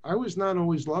chiropractic, I was not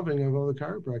always loving of other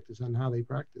chiropractors and how they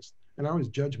practiced. And I was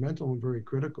judgmental and very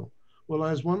critical. Well,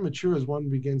 as one matures, one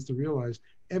begins to realize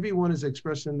everyone is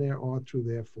expressing their art through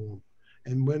their form.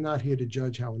 And we're not here to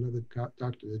judge how another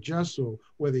doctor adjusts, or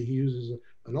whether he uses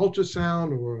an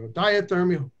ultrasound or a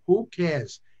diathermy. Who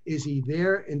cares? Is he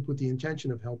there and with the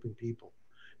intention of helping people?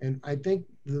 And I think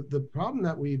the problem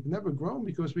that we've never grown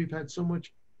because we've had so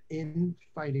much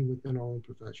infighting within our own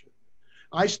profession.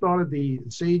 I started the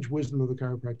Sage Wisdom of the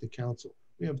Chiropractic Council.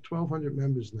 We have 1,200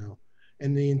 members now.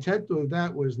 And the intent of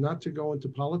that was not to go into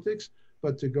politics,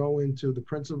 but to go into the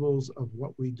principles of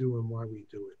what we do and why we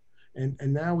do it.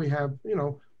 And now we have, you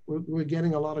know, we're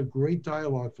getting a lot of great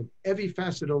dialogue from every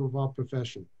facet of our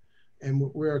profession. And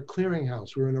we're a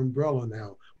clearinghouse. We're an umbrella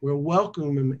now. We're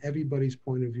welcoming everybody's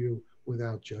point of view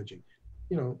without judging.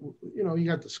 You know, you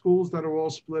got the schools that are all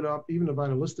split up. Even the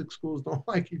vitalistic schools don't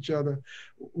like each other.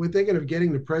 We're thinking of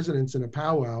getting the presidents in a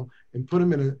powwow and put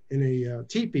them in a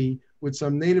teepee with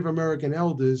some Native American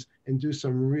elders and do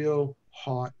some real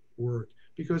hard work.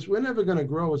 Because we're never going to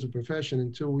grow as a profession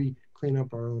until we clean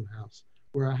up our own house.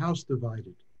 We're a house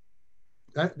divided.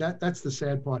 That's the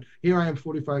sad part. Here I am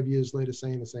 45 years later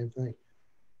saying the same thing.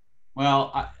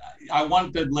 Well, I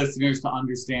want the listeners to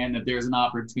understand that there's an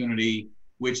opportunity,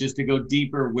 which is to go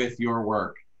deeper with your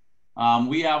work.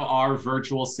 We have our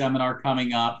virtual seminar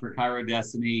coming up for Chiro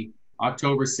Destiny.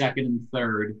 October 2nd and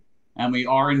 3rd, and we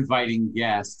are inviting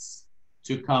guests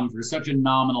to come for such a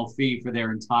nominal fee for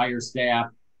their entire staff,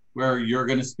 where you're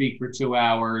going to speak for 2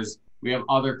 hours. We have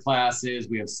other classes.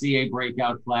 We have CA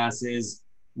breakout classes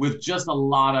with just a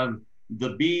lot of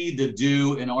the be, the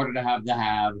do in order to have the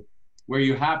have, where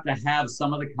you have to have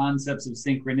some of the concepts of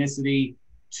synchronicity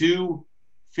to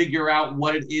figure out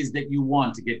what it is that you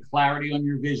want, to get clarity on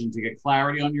your vision, to get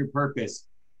clarity on your purpose.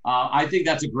 I think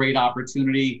that's a great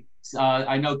opportunity.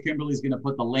 I know Kimberly's going to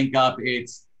put the link up.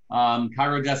 It's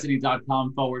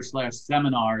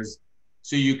chirodestiny.com/seminars.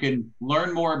 So you can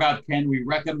learn more about Ken. We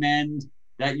recommend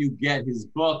that you get his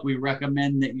book. We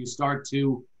recommend that you start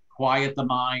to quiet the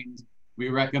mind. We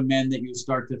recommend that you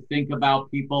start to think about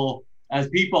people as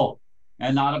people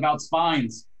and not about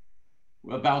spines.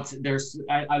 About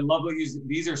I love what you said.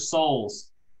 These are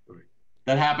souls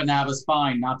that happen to have a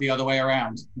spine, not the other way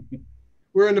around.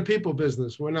 We're in the people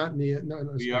business. We're not in the.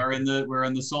 We're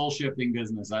in the soul shifting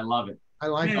business. I love it. I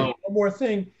like it. One more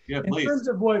thing. Yeah, in terms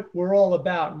of what we're all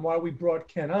about and why we brought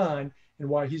Ken on and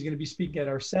why he's going to be speaking at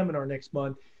our seminar next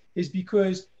month is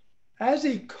because as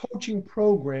a coaching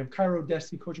program, Chiro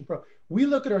Destiny Coaching Pro, we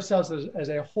look at ourselves as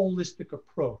a holistic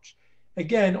approach.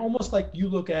 Again, almost like you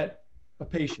look at a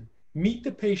patient. Meet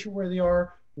the patient where they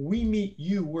are. We meet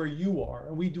you where you are.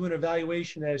 And we do an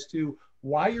evaluation as to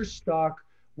why you're stuck,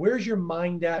 where's your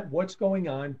mind at, what's going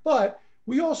on. But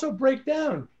we also break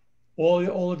down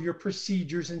all of your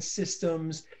procedures and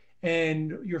systems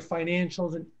and your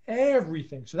financials and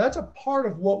everything. So that's a part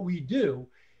of what we do.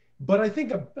 But I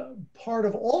think a part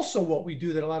of also what we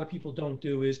do that a lot of people don't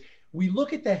do is we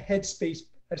look at the headspace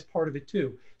as part of it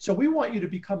too. So we want you to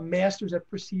become masters at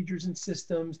procedures and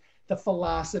systems, the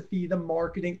philosophy, the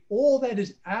marketing, all that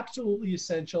is absolutely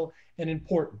essential and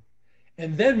important.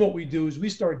 And then what we do is we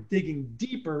start digging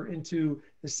deeper into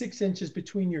the 6 inches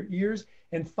between your ears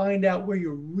and find out where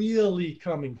you're really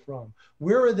coming from.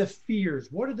 Where are the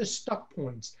fears? What are the stuck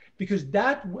points? Because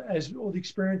that, as all the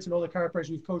experience and all the chiropractors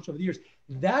we've coached over the years,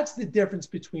 that's the difference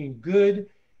between good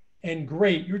and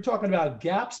great. You were talking about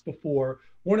gaps before.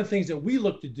 One of the things that we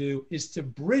look to do is to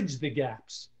bridge the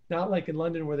gaps. Not like in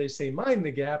London where they say mind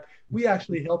the gap. We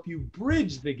actually help you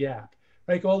bridge the gap,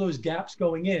 like all those gaps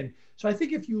going in. So I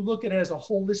think if you look at it as a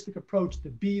holistic approach, the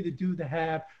be, the do, the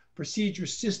have, procedure,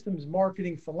 systems,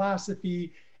 marketing,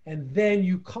 philosophy, and then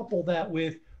you couple that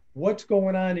with what's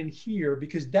going on in here,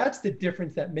 because that's the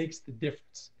difference that makes the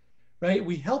difference, right?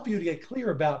 We help you to get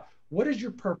clear about what is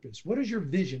your purpose, what is your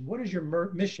vision, what is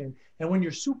your mission, and when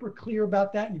you're super clear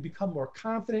about that and you become more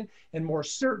confident and more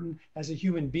certain as a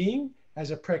human being,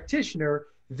 as a practitioner,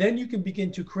 then you can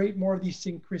begin to create more of these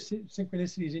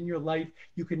synchronicities in your life.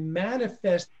 You can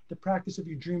manifest the practice of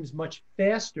your dreams much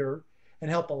faster and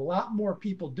help a lot more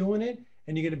people doing it.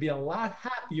 And you're going to be a lot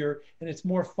happier, and it's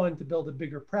more fun to build a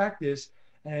bigger practice.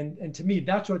 And to me,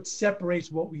 that's what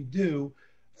separates what we do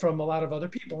from a lot of other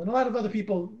people. And a lot of other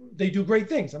people, they do great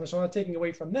things. I'm not taking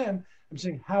away from them. I'm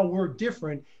saying how we're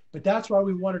different. But that's why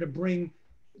we wanted to bring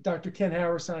Dr. Ken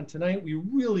Harris on tonight. We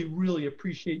really, really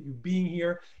appreciate you being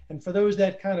here. And for those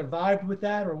that kind of vibed with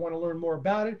that or want to learn more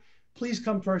about it, please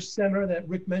come to our seminar that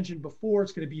Rick mentioned before.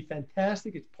 It's going to be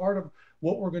fantastic. It's part of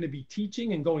what we're going to be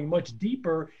teaching and going much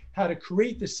deeper, how to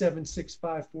create the 7, 6,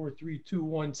 5, 4, 3, 2,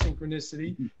 1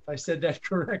 synchronicity. If I said that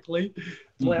correctly,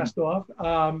 blast off.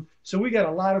 So we got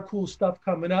a lot of cool stuff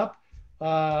coming up.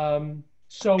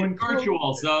 So in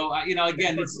virtual. So,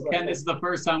 again, this is the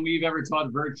first time we've ever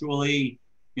taught virtually.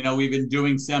 We've been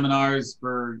doing seminars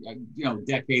for,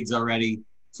 decades already.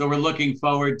 So we're looking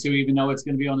forward to, even though it's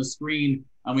going to be on a screen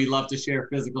and we love to share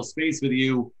physical space with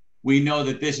you, we know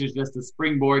that this is just a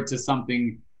springboard to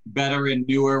something better and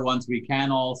newer once we can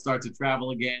all start to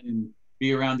travel again and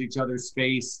be around each other's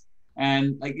space.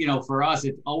 And for us,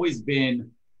 it's always been,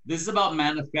 this is about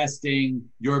manifesting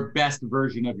your best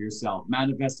version of yourself,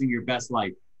 manifesting your best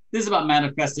life. This is about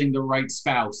manifesting the right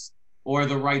spouse or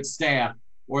the right staff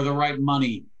or the right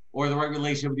money or the right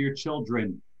relationship with your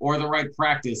children or the right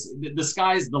practice. The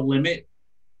sky's the limit.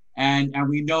 And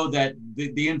we know that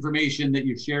the information that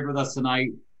you've shared with us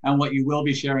tonight and what you will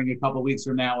be sharing a couple of weeks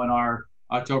from now in our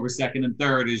October 2nd and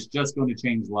 3rd is just going to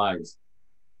change lives.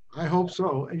 I hope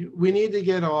so. We need to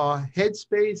get our head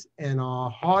space and our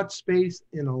heart space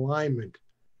in alignment.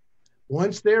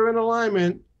 Once they're in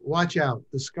alignment, watch out.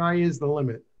 The sky is the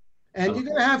limit. And you're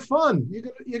going to have fun.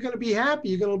 You're going to be happy.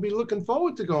 You're going to be looking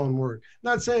forward to going to work.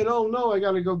 Not saying, oh, no, I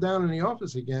got to go down in the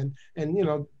office again.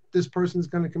 And, this person's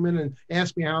going to come in and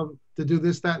ask me how to do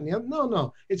this, that, and the other.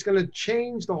 No. It's going to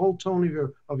change the whole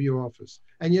tone of your office.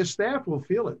 And your staff will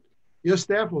feel it. Your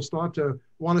staff will start to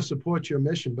want to support your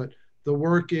mission. But the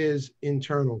work is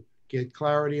internal. get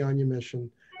clarity on your mission.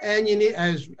 And you need,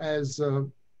 as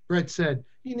Brett said,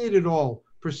 you need it all.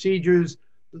 Procedures,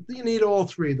 you need all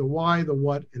three: the why, the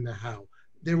what, and the how.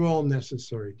 They're all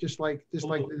necessary, just like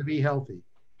to be healthy.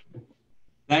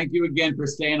 Thank you again for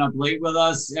staying up late with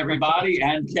us, everybody,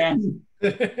 and Ken.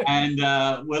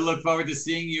 And we'll look forward to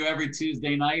seeing you every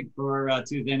Tuesday night for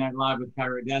Tuesday Night Live with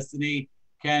Chiro Destiny.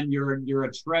 Ken, you're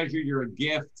a treasure. You're a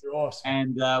gift. You're awesome.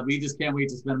 And we just can't wait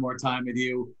to spend more time with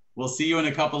you. We'll see you in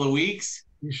a couple of weeks.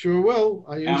 You sure will.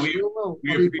 I'll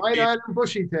be bright-eyed and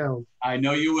bushy-tailed. I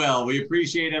know you will. We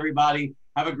appreciate everybody.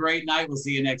 Have a great night. We'll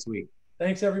see you next week.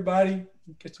 Thanks, everybody.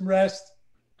 Get some rest.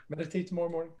 Meditate tomorrow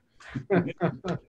morning.